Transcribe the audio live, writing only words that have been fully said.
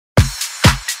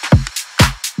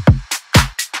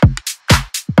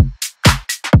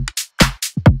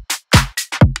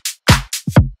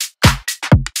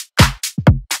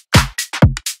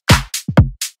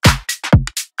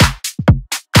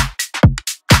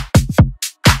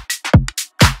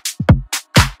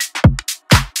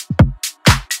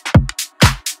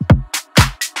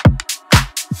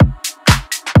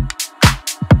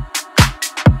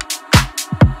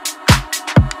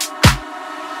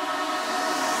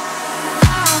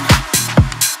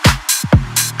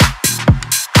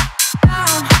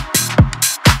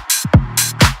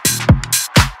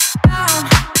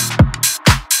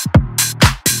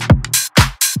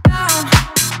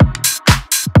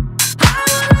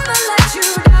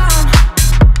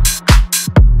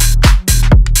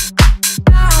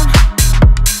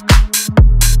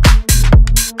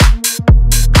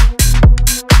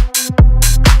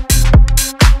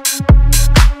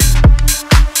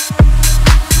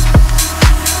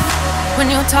when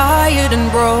you're tired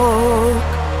and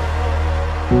broke,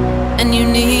 and you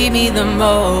need me the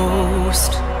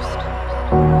most.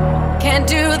 Can't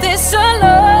do this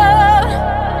alone.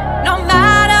 No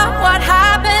matter what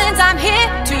happens, I'm here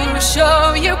to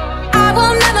show you I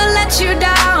will never let you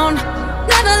down.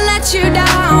 Never let you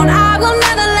down. I will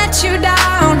never let you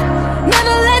down.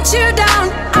 Never let you down.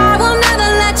 I will never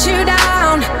let you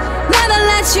down. Never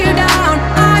let you down.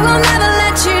 I will never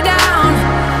let you down.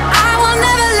 I will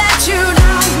never let you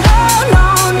down. No, no,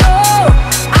 no.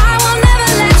 I will never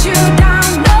let you down.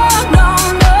 No, no,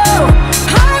 no.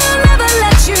 I will never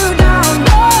let you down.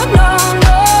 No, no,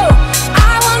 no.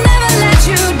 I will never let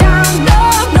you down. No,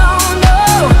 no, no.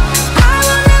 I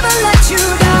will never let you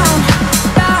down.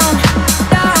 Down,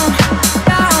 down,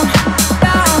 down,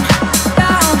 down,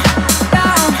 down,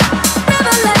 down.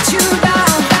 Never let you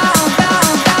down. Down, down,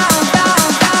 down, down,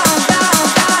 down, down,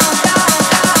 down, down,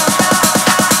 down.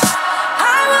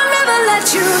 I will never let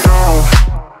you down.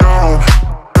 Down,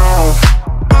 down,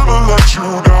 never let you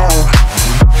down.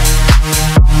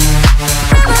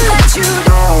 Never let you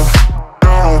down.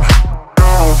 Down,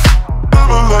 down,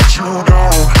 never let you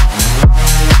down.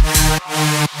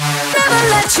 Never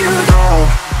let you Down,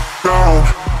 down,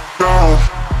 down,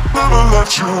 never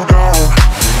let you down.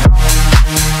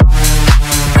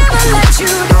 never let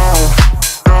you Down,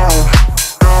 down,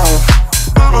 down,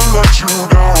 never let you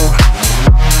down.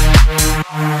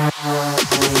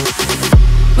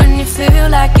 When you feel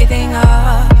like giving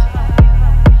up,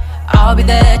 I'll be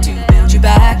there to build you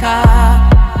back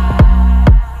up.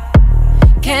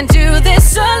 Can't do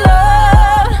this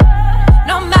alone.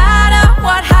 No matter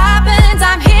what happens,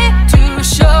 I'm here to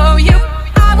show you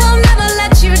I will never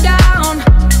let you down.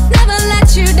 Never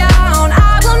let you down.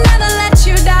 I will never let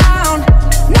you down.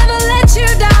 Never let you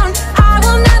down.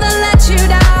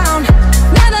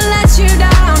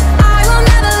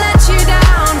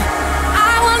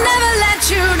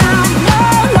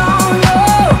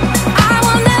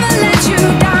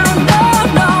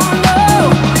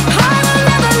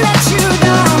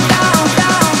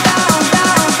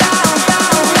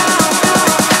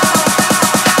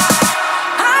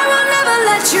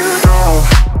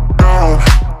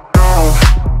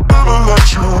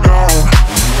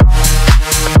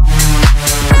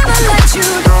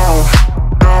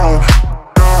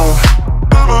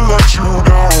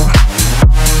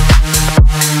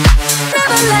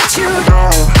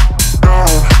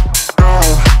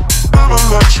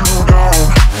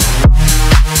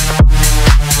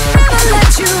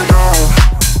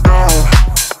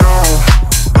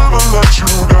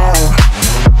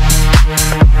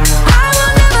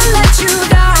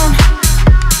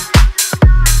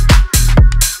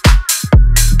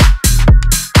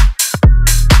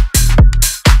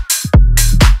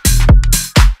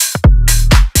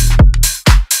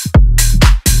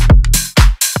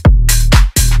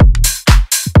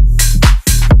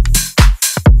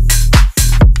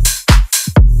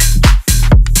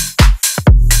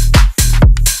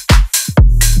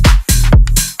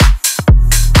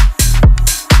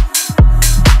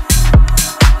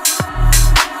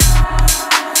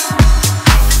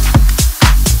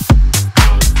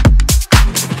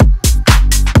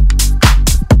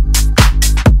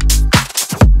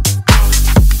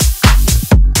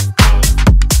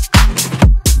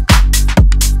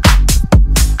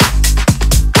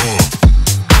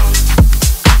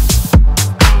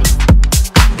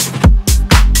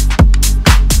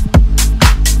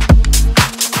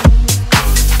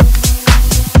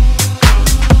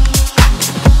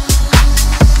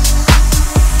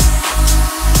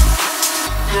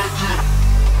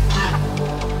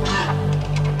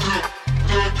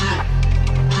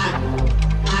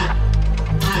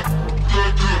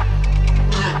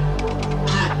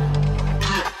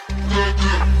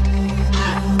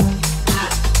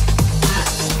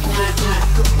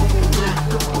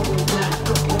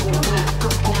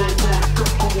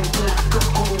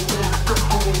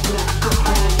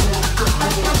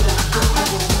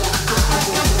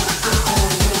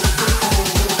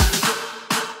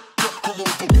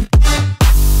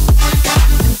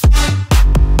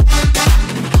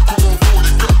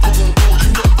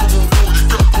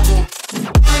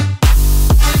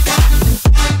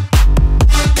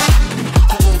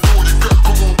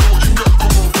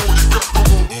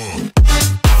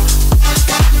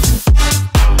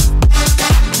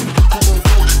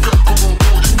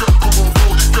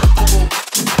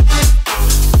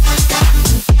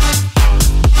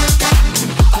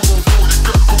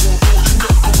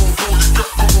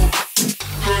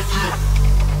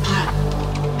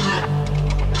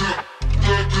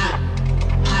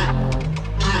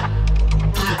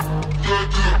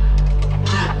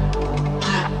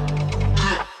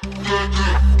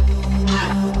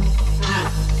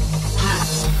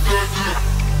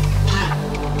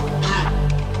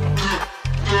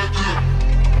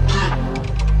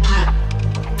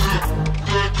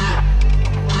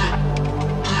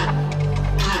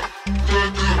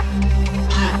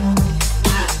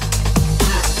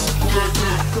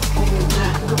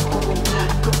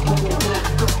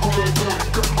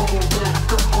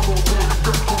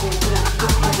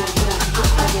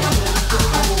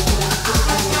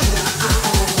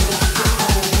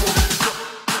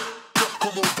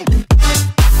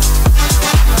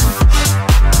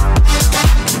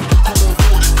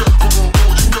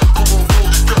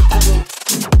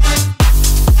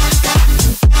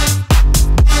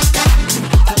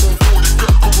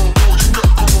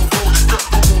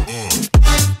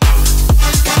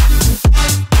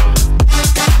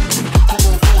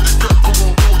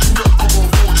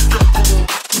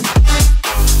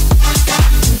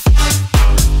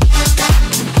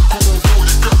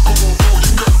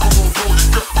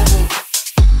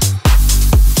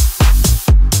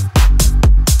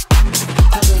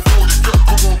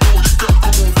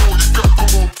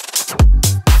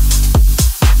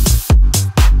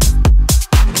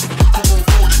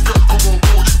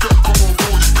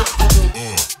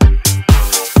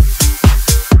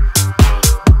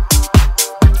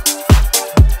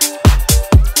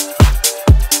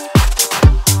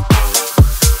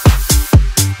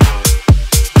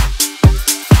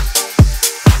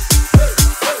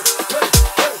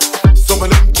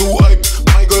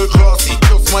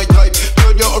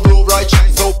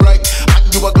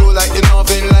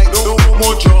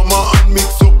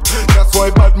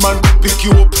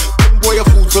 pick you up. Them boy a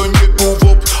fool, so him get move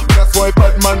up. That's why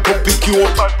bad man come pick you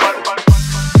up.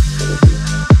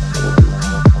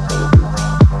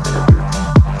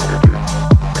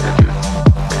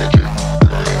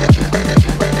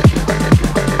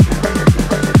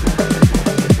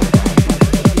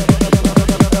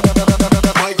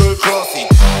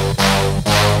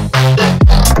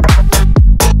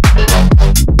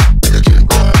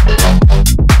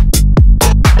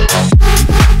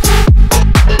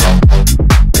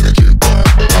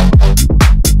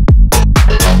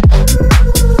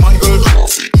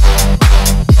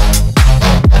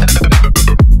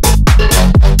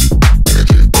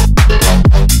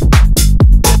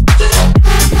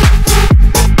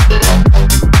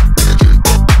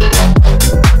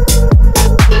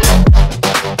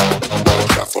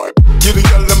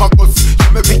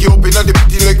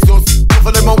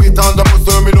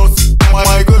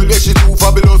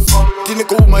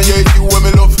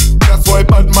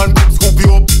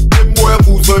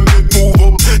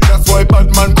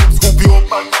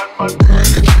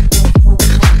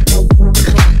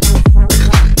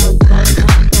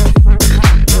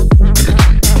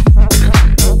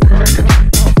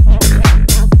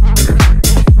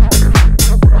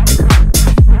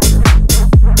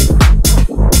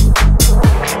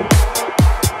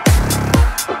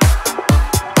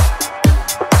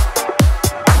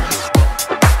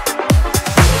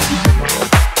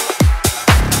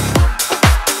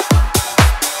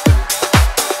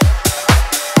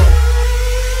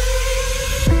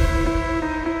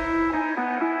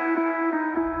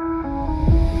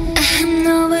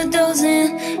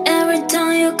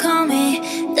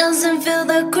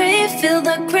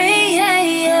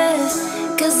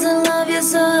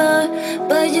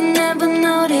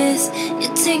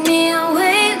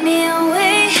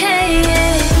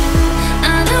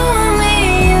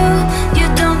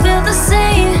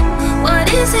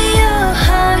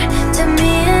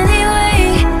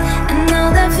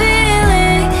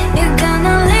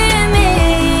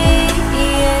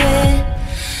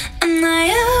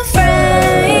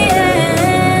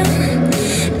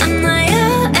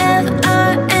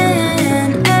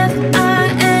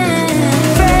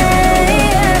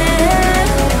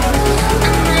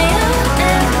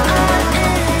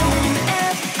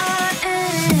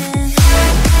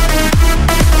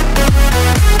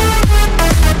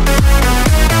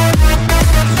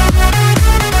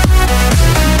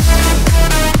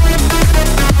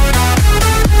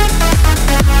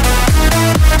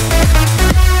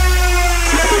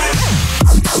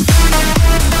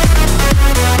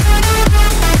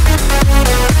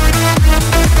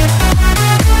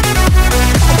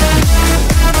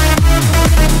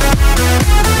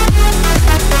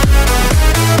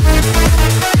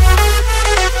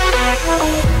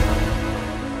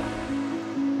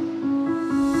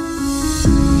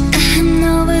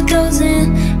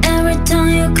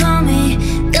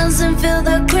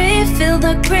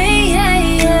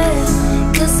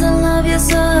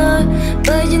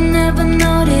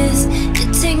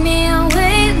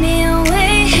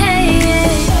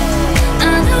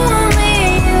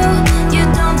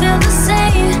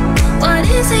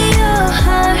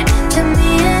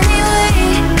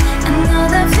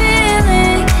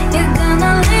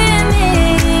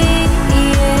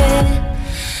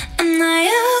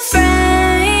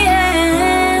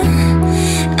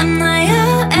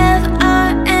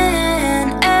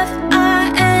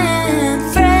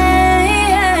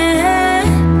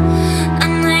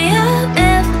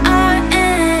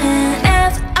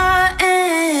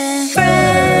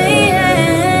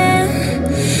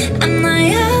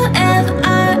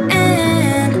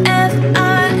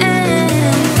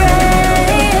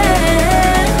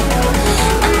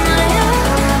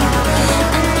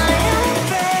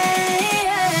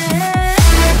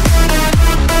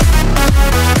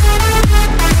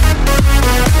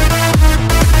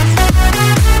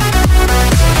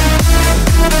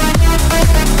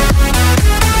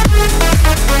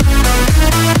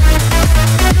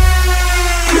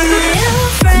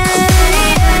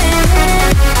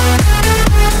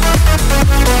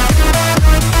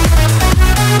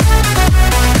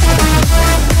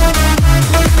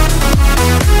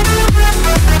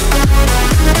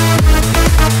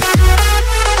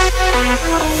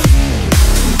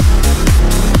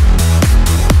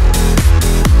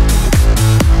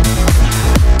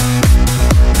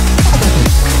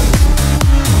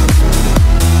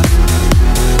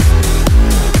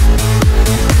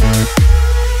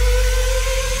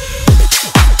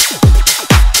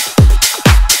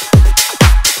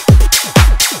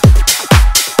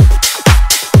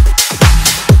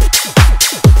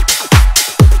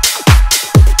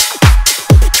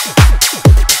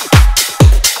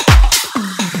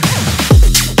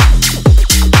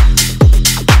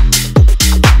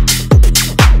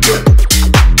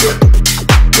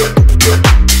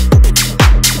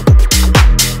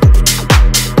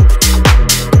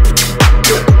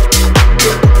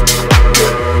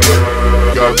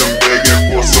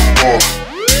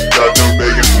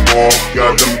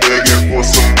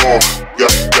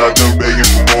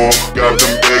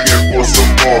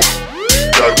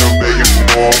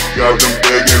 got them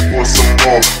begging for some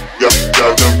more.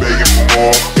 Got them begging for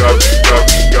more. Got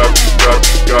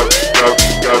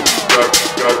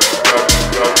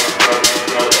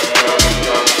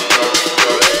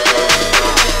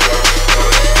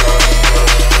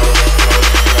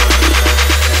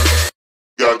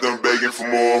them begging for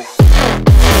more.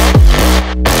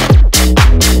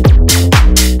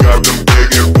 Got them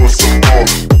begging for some more.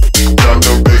 Got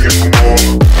them begging for more.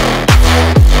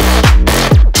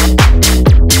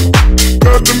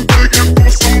 Got them begging for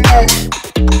some more.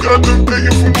 Got them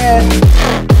begging for more.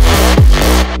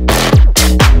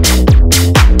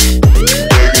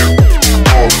 Begging for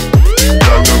more.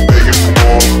 Got them begging for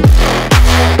more.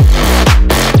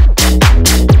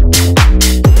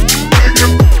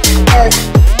 Begging for more.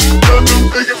 Got them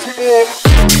begging for more.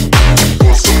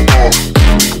 For some more.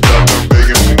 Got them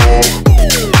begging for more.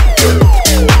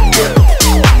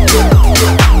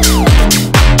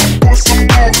 For some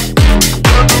more.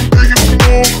 Got them begging for more.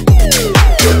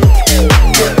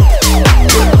 Got them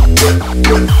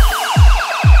begging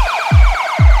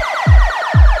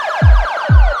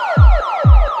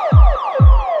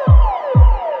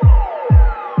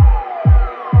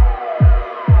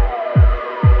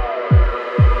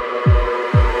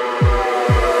for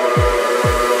some more.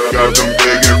 Got them begging for more. Got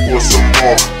them begging for some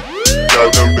more.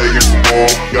 Got them begging for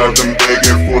more. Got them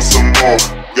begging for some more.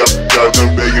 Got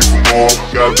them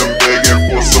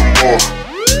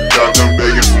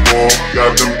begging for more.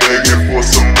 Got them begging for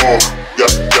some more. Got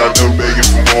them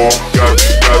begging for more.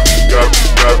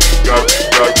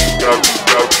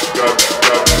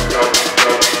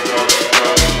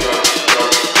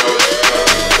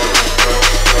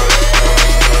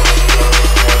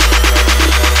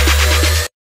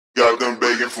 Got them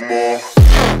begging for more.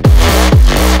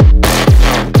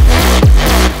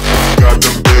 Got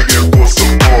them begging for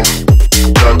some more.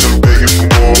 Got them begging for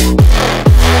more.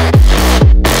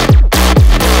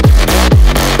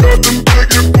 Got them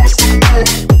begging for some more.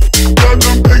 Got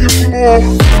them begging for more.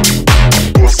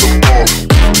 For some more.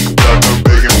 Got them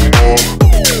begging for more.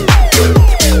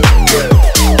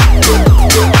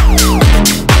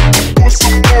 For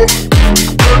some more.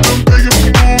 Got them begging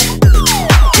for more.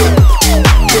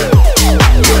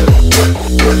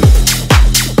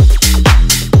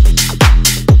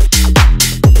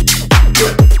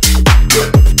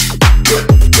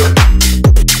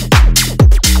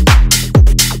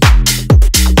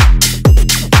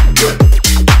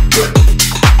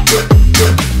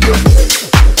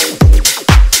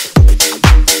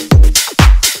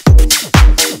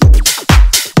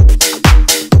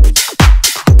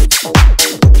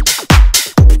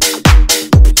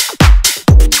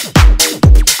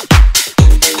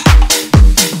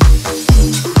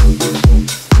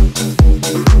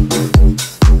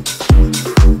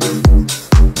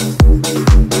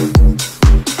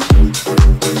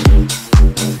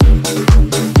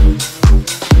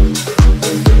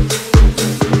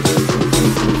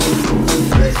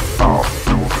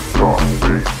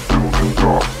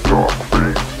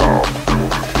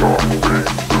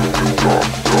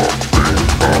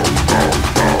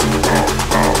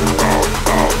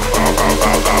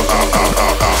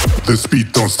 This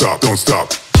beat don't stop, don't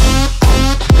stop.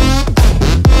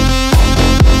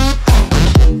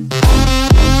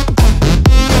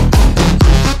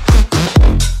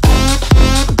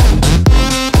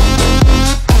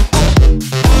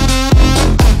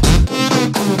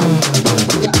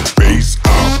 Bass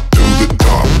out to the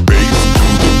top, bass to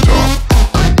the top,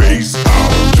 bass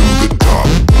out to the top.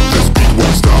 This beat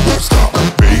won't stop, won't stop.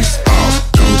 Bass out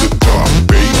to the top,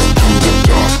 bass to the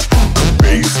top,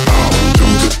 bass out to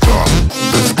the top.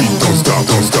 This beat don't stop,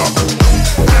 don't stop.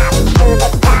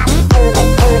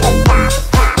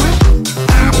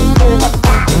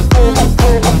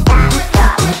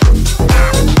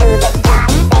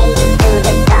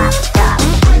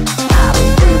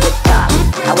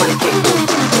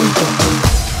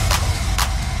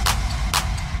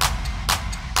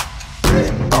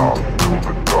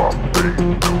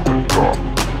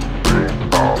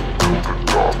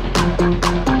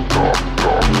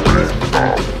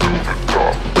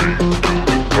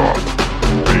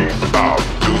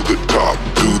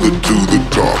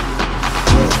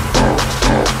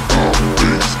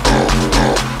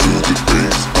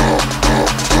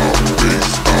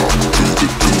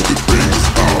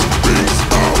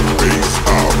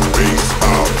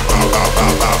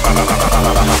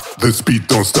 This beat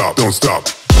don't stop, don't stop.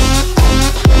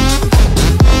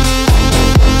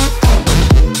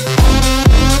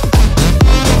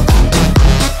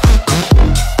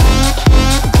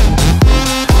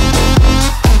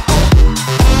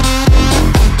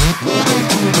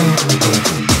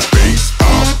 Bass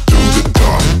up to the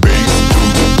top, bass to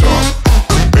the top.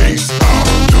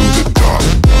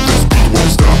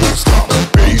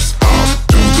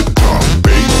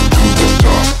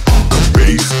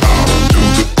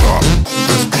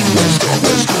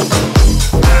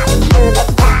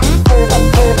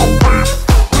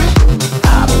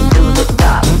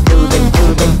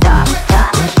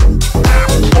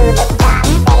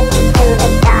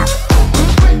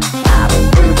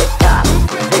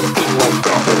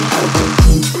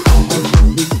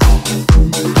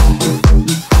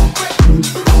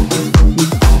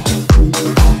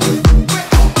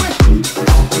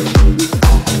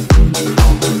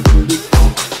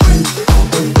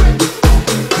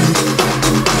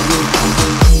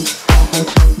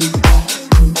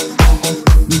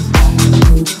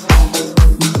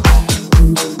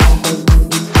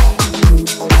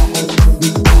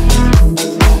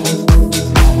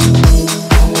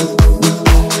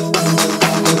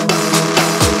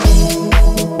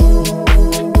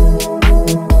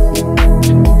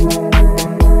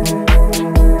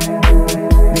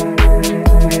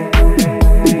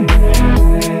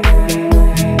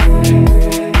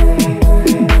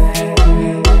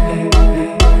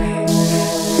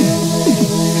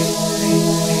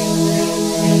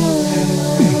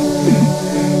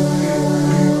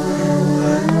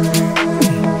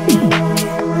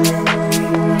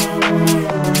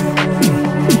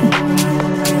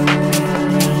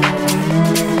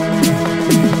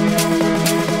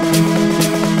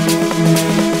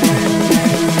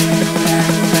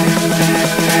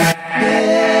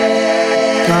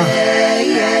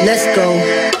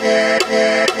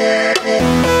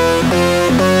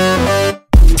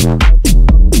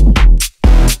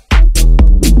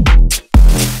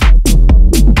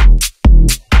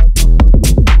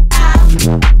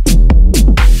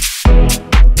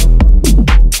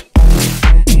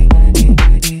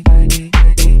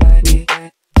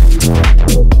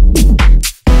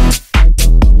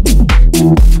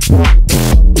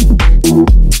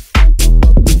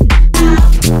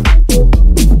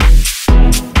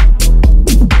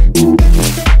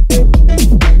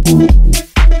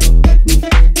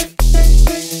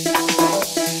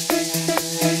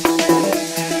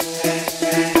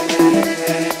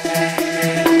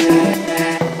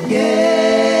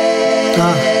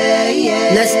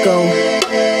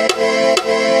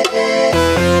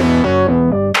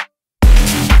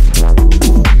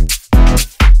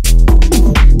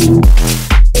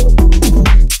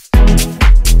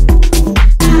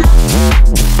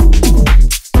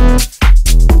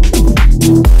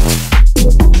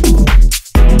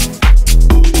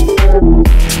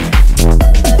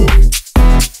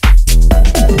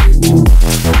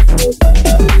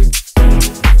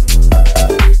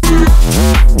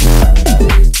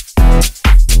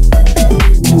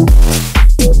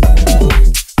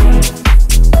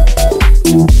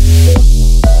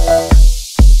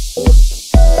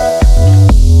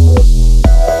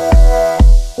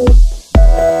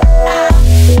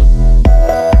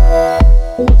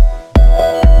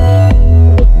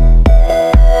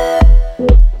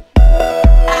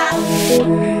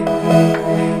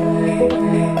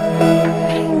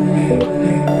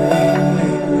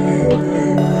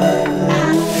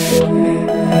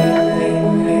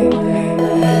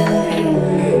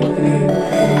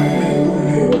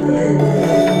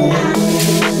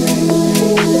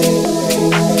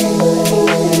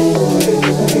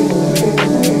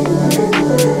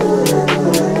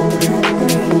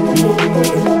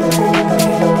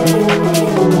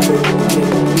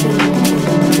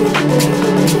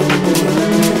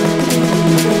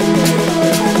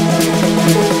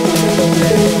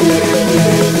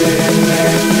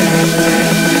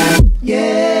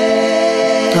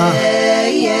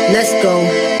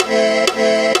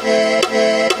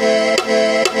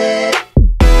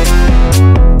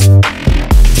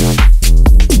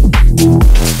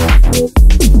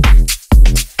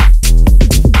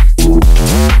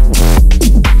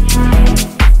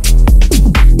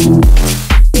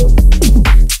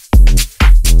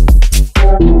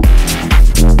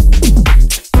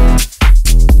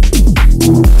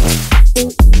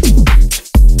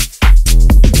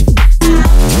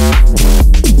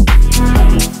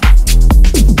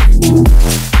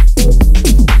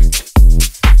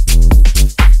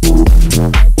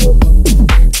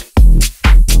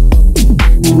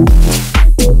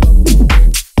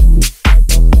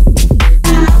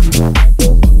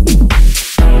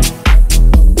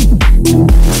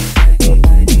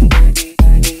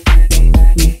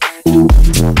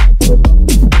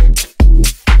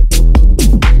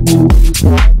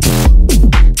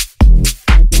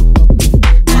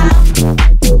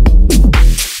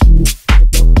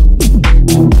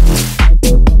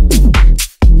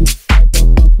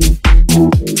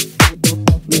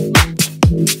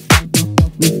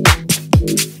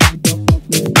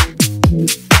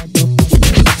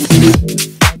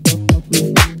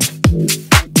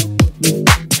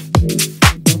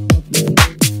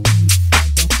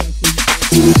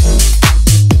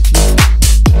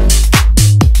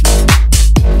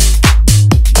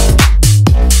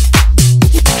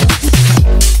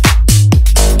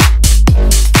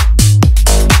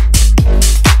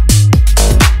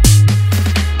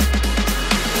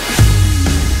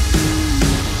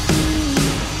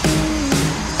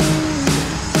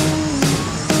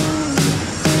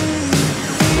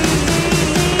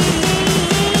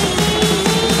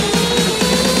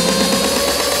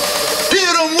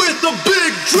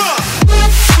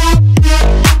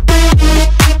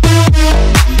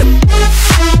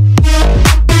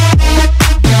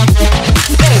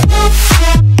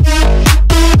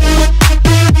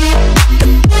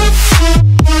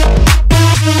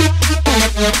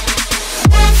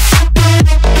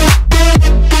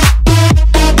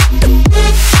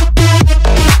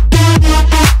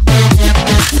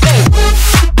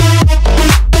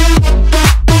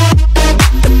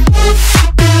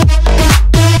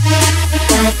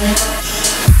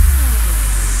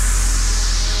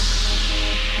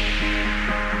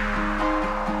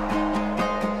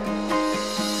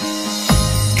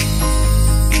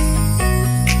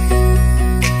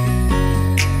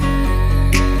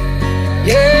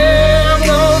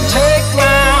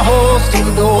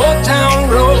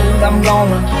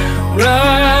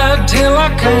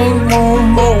 can't no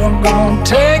more. I'm gonna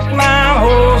take my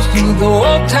horse through the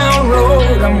old town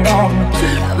road. I'm gonna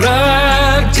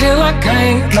ride till I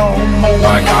can't no more.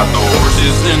 I got the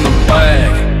horses in the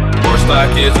back, horse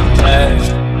stock is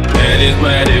attached. Head is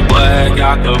matted black,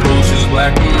 got the bushes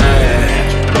black and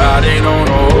match. Riding on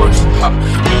a horse,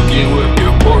 you can whip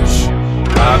your Porsche.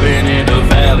 I've been in the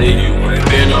valley, you ain't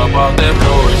been up off that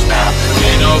porch. Now,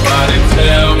 can't nobody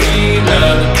tell me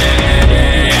nothing.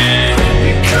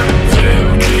 You can't tell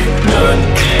me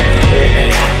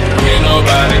nothing. Can't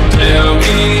nobody tell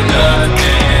me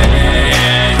nothing.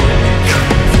 You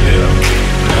can't tell me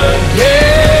nothing.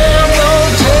 Yeah, I'm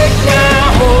gonna take my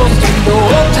horse to the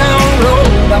old town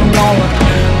road. I'm gonna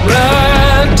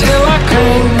ride till I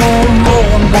can't no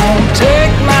more. I'm gonna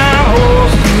take my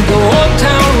horse to the old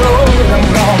town road. I'm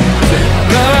gonna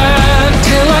ride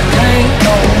till I can't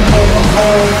no more.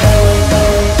 Come on.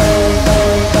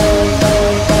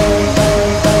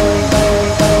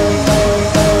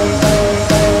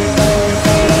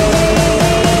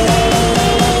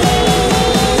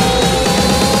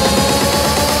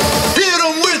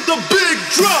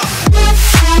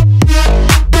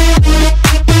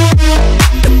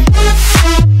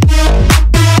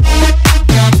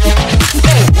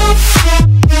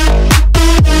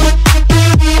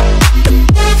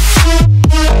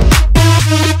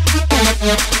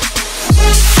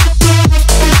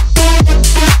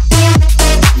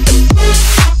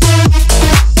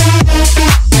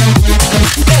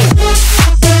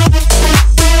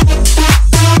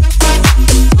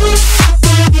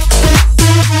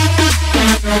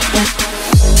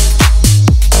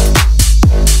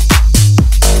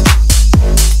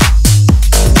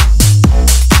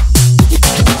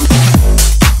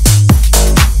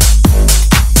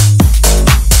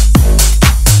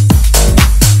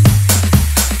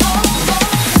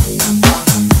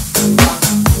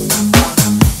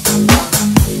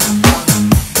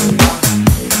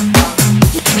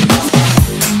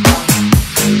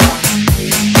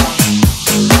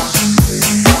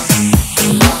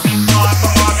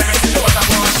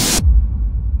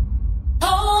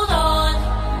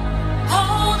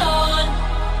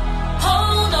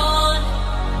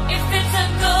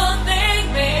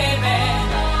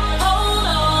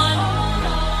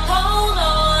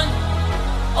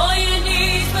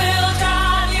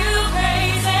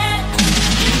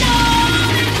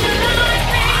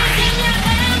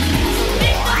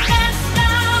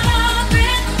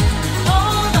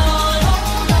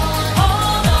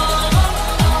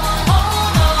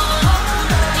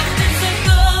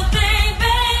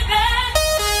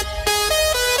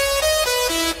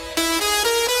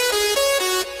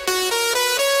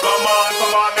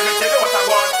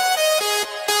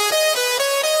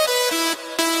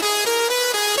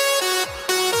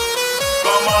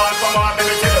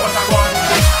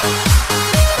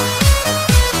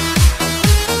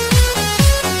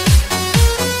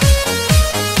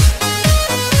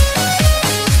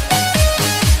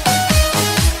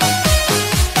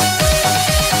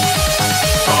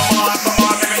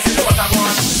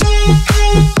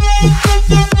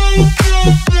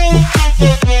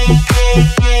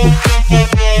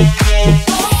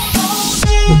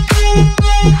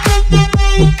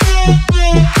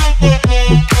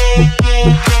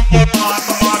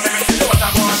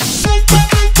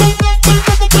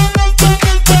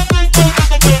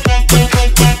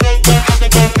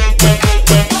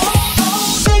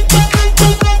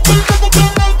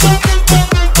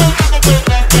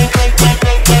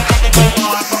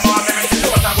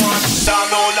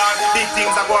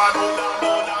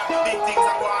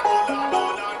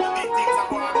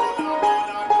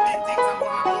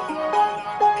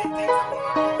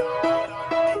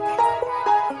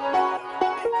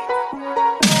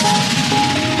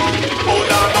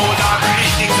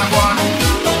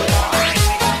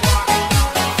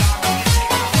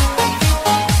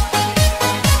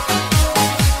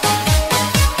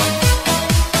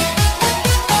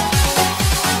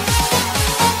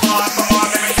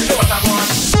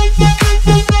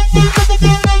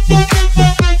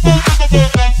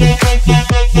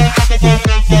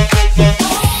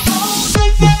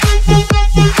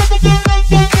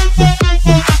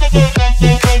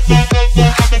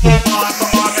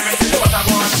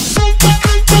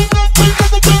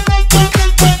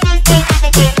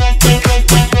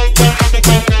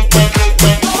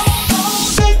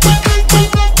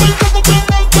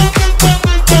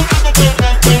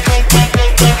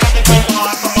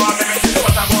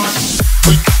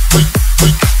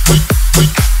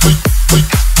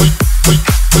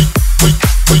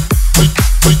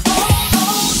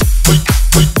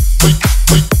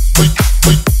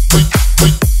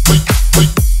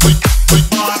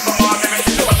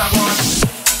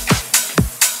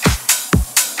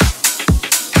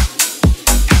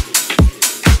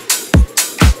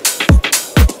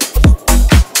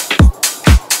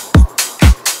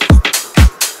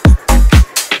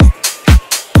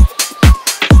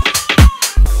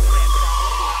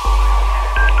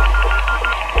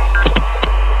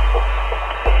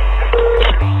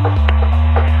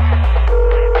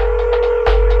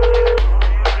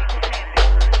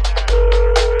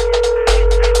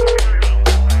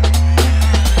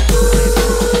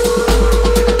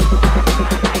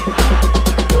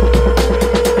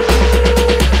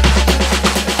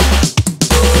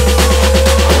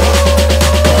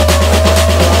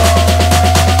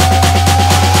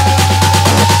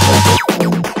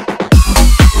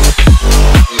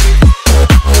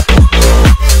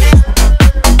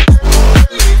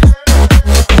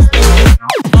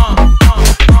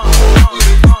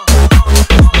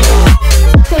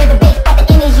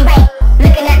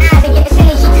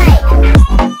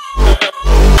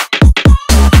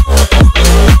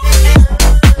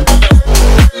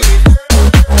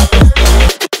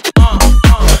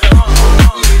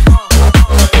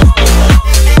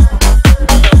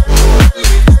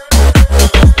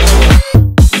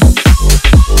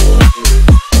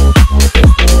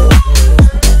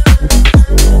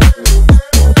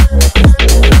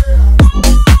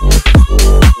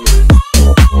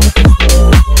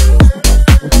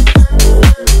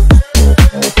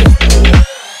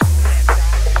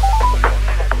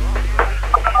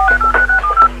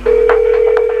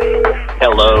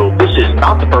 Hello, this is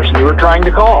not the person you were trying to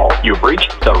call. You've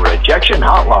reached the rejection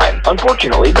hotline.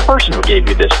 Unfortunately, the person who gave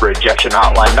you this rejection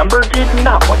hotline number did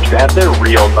not want you to have their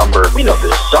real number. We know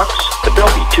this sucks, but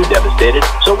don't be too devastated.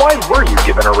 So why were you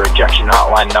given a rejection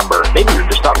hotline number? Maybe you're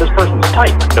just not this person's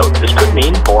type. Note, this could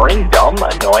mean boring, dumb,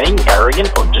 annoying,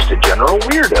 arrogant, or just a general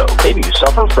weirdo. Maybe you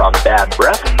suffer from bad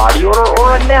breath, body odor,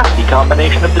 or a nasty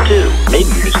combination of the two.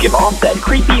 Maybe you just give off that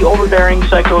creepy, overbearing,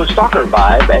 psycho stalker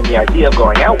vibe, and the idea of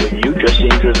going out with you just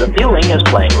seems as appealing as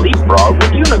playing leapfrog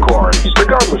with unicorns.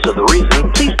 Regardless of the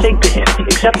reason, please take the hint,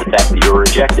 accept the fact that you were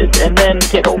rejected, and then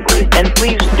get over it. And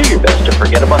please do your best to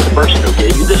forget about the person who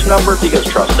gave you this number, because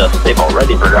trust us, they've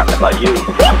already forgotten about you.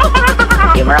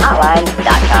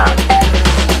 HumorHotline.com.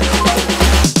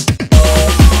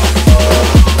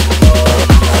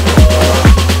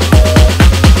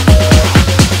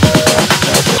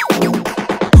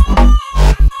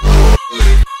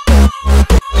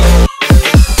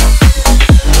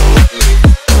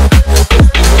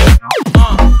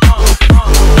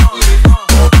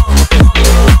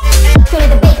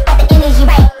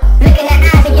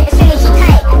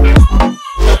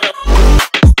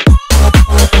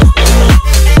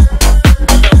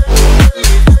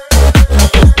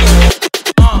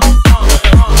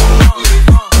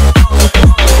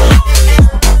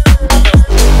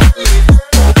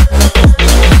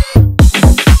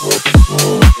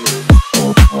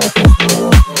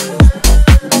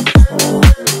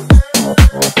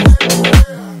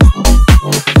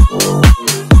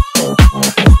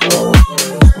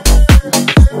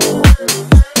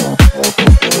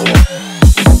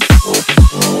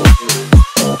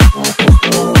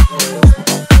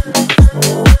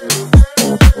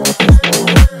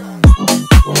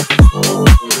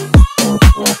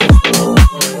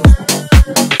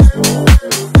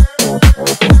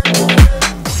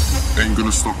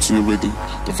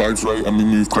 The vibe's right and we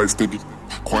move quite steady.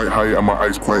 Quite high and my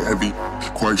eyes quite heavy.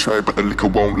 Quite shy but the liquor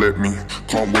won't let me.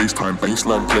 Can't waste time,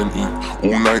 baseline plenty.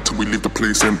 All night till we leave the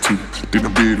place empty.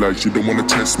 Didn't realise you didn't wanna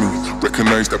test me.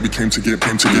 Recognise that we came to get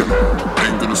pinned together.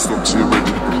 Ain't gonna stop till you're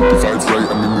ready. The vibe's right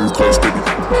and we move quite steady.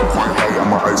 Quite high and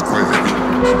my eyes quite heavy.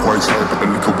 Quite shy but the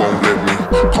liquor won't let me.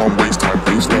 Can't waste time,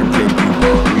 baseline plenty.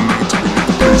 All night till we leave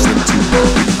the place empty.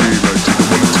 Didn't realise you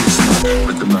didn't wanna test me.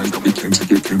 Recognise that we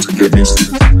came to get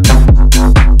nasty.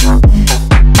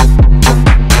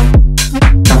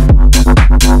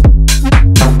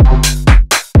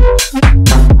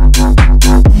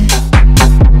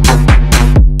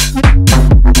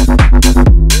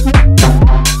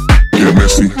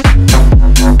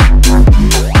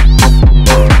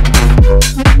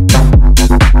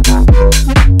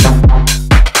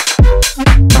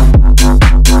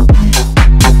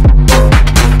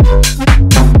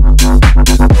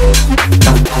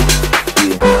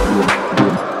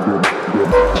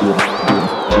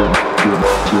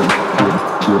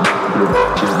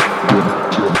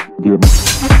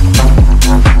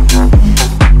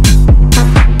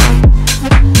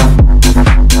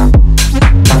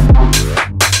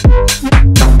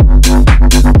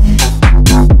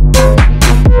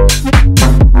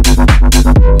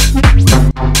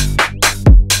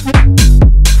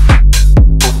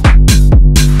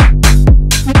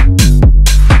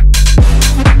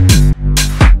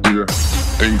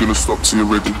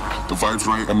 The vibe's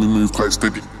right and we move quite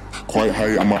steady. Quite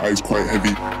high and my eyes quite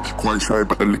heavy. Quite shy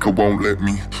but the liquor won't let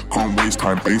me. Can't waste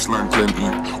time, baseline plenty.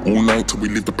 All night till we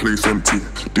leave the place empty.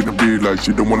 Didn't realise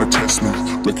you don't wanna test me.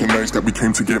 Recognise that we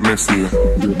came to get messy.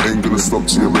 Ain't gonna stop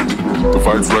till you're ready. The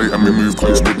vibe's right and we move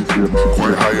quite steady.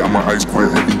 Quite high and my eyes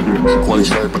quite heavy. Quite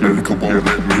shy but the liquor won't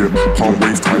let me. Can't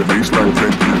waste time, baseline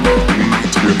plenty. All night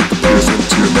till we leave the place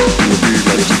empty. Didn't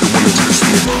realise you don't wanna test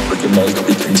me. Recognise that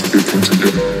we came to get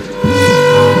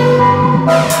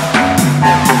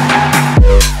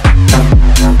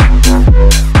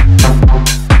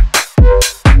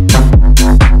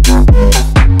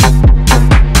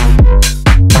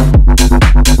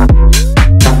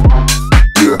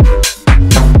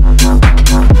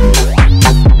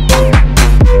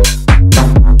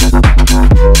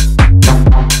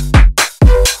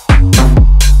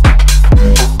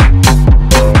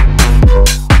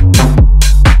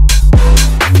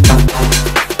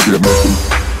Yeah,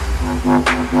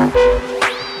 man.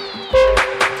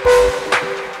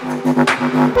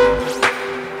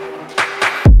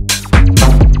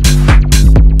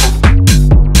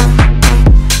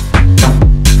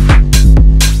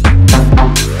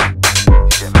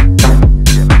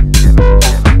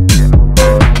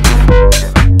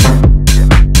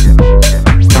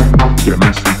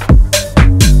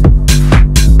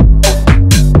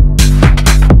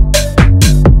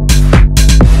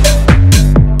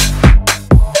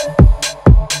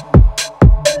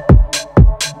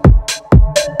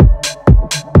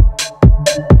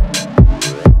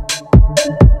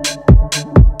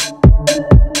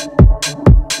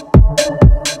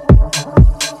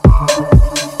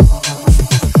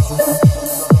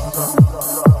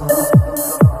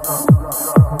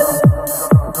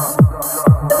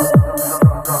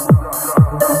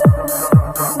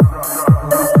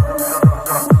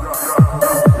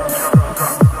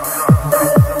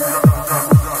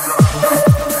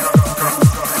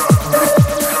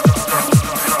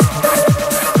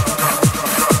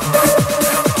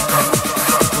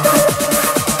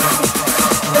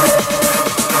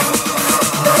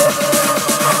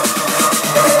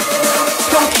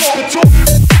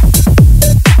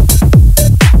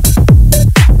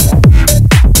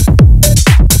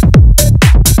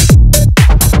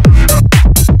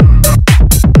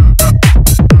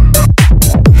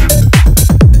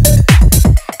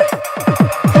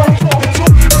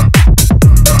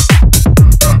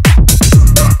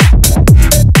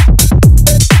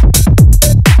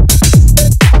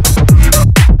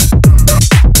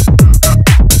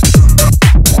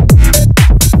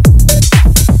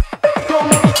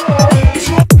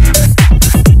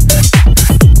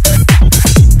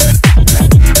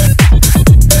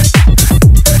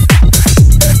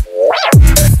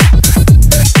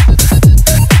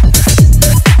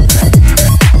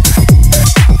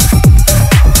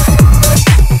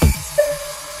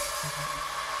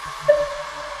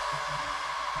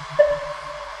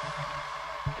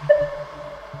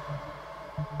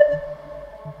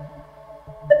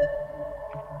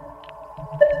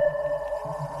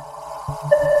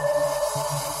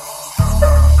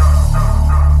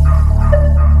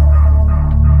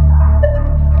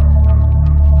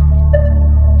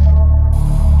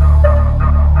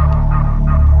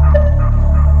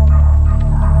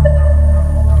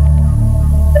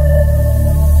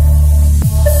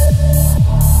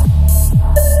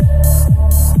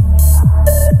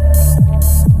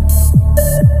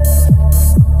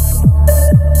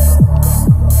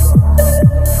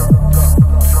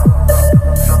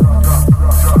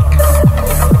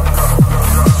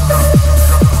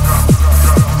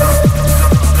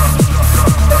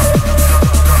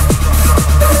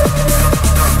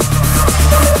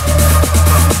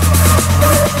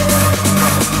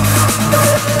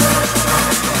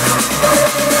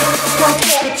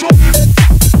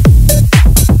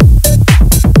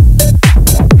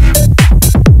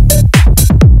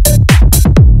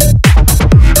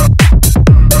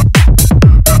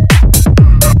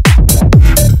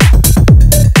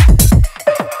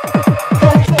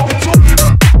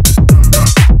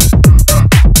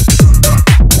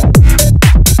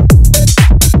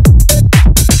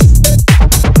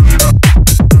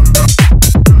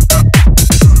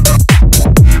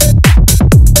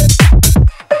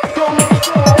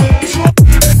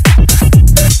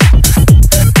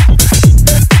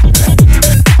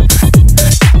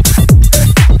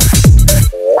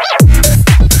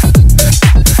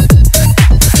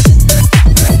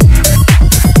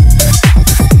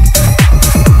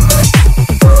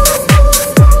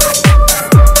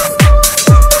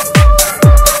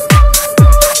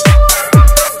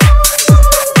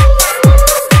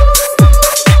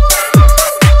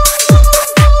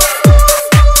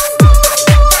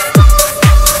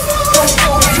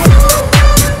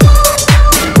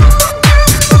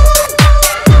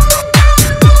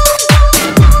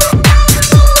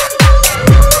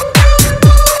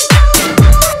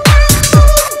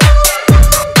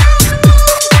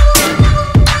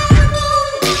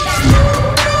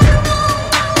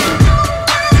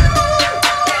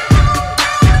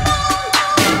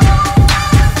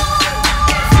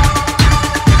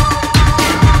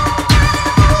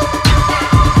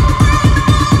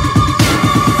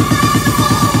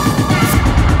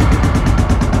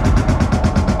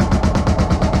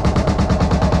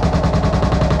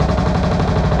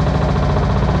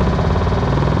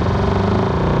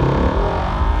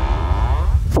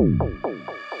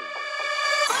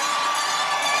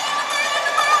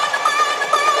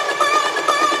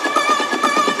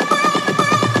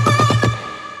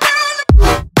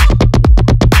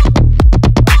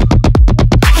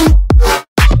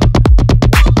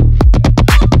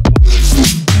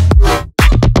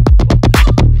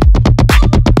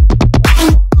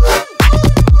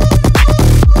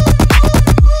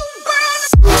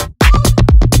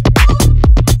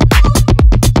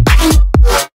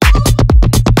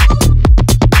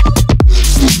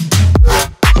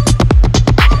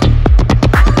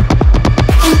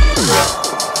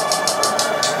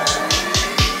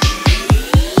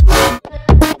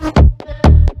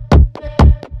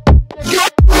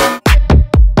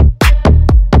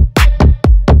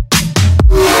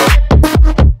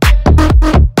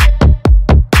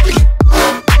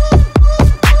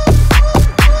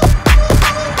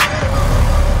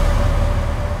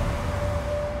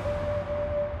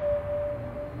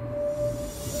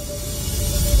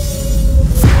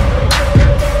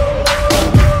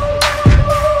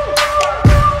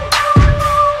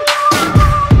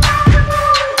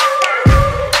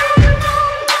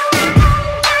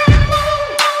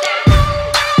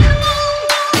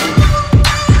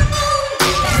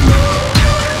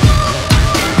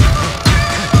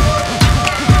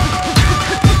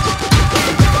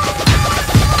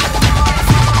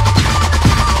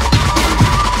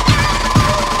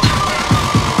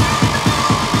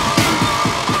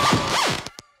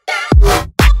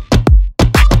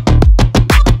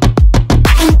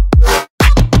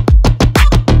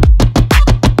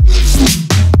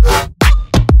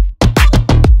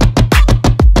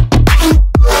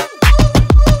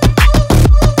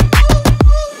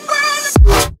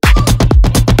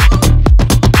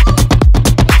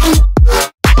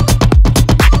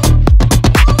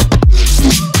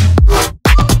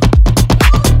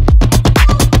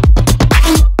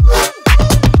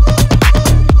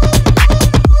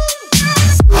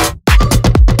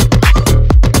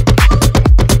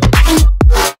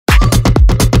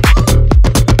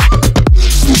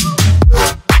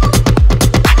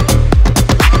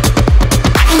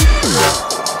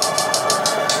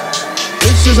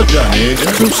 a journey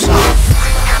into sound.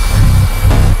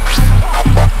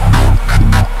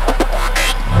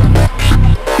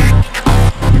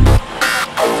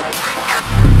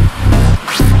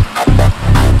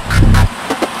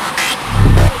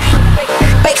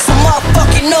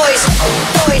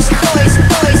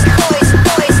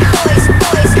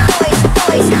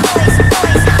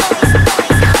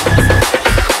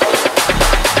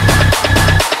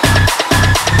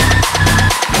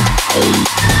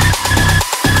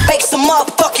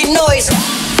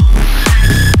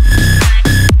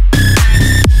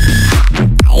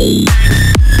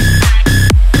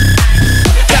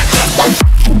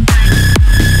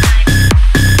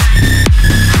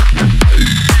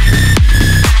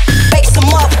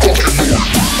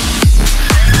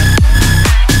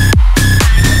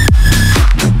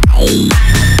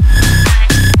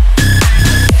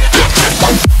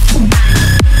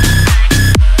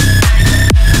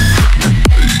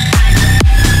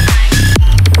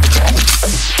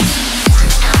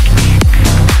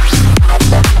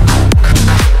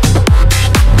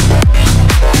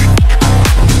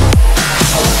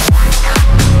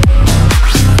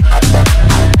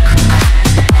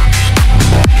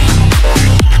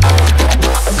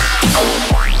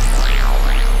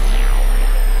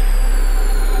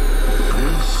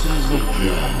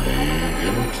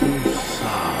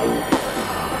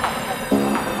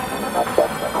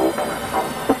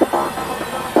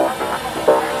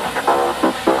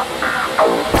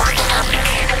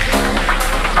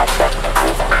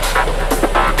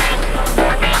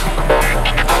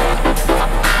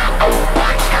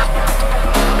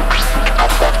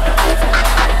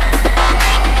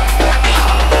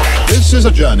 This is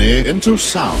a journey into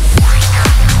sound.